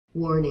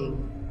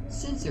Warning,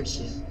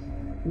 censorship.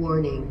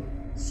 Warning,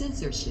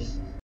 censorship.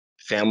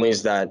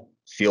 Families that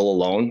feel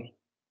alone,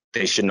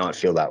 they should not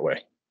feel that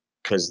way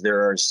because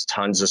there's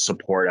tons of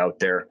support out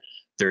there.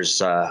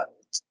 There's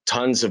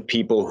tons of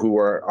people who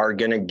are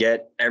going to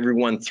get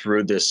everyone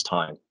through this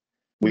time.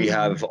 We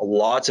have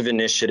lots of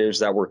initiatives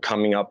that we're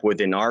coming up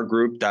with in our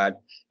group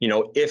that,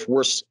 if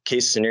worst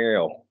case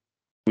scenario,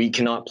 we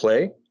cannot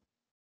play,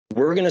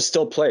 we're going to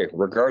still play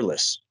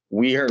regardless.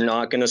 We are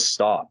not going to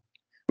stop.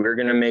 We're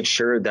going to make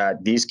sure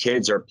that these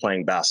kids are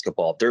playing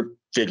basketball. They're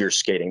figure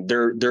skating.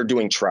 They're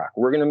doing track.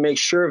 We're going to make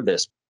sure of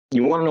this.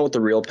 You want to know what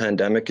the real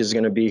pandemic is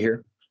going to be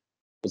here?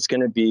 It's going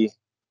to be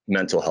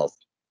mental health.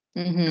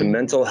 The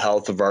mental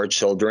health of our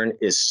children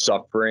is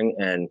suffering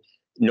and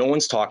no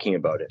one's talking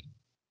about it.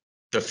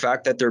 The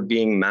fact that they're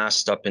being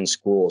masked up in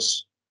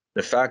schools,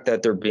 the fact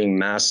that they're being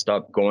masked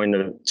up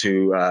going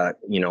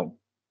to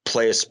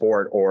play a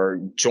sport or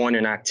join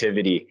an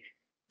activity,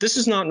 this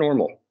is not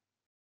normal.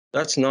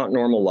 That's not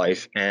normal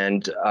life.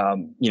 And,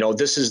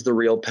 this is the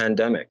real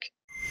pandemic.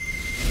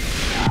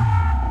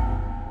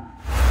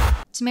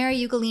 Tamara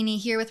Ugolini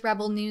here with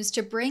Rebel News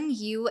to bring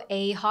you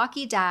a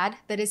hockey dad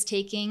that is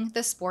taking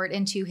the sport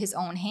into his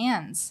own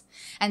hands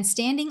and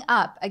standing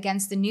up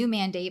against the new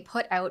mandate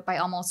put out by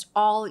almost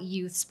all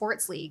youth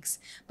sports leagues,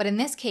 but in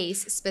this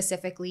case,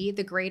 specifically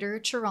the Greater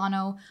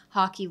Toronto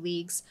Hockey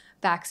League's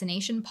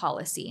vaccination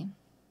policy.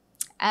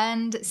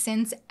 And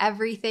since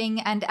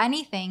everything and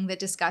anything that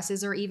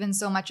discusses or even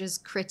so much as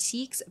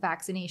critiques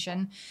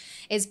vaccination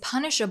is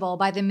punishable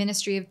by the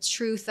Ministry of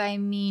Truth,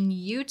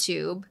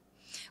 YouTube,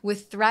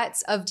 with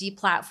threats of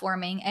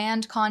deplatforming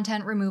and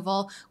content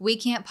removal, we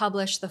can't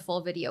publish the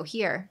full video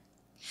here.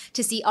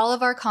 To see all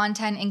of our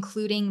content,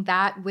 including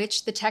that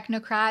which the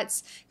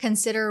technocrats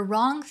consider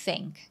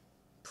wrongthink,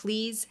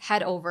 please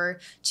head over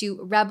to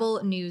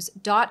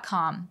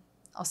rebelnews.com.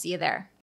 I'll see you there.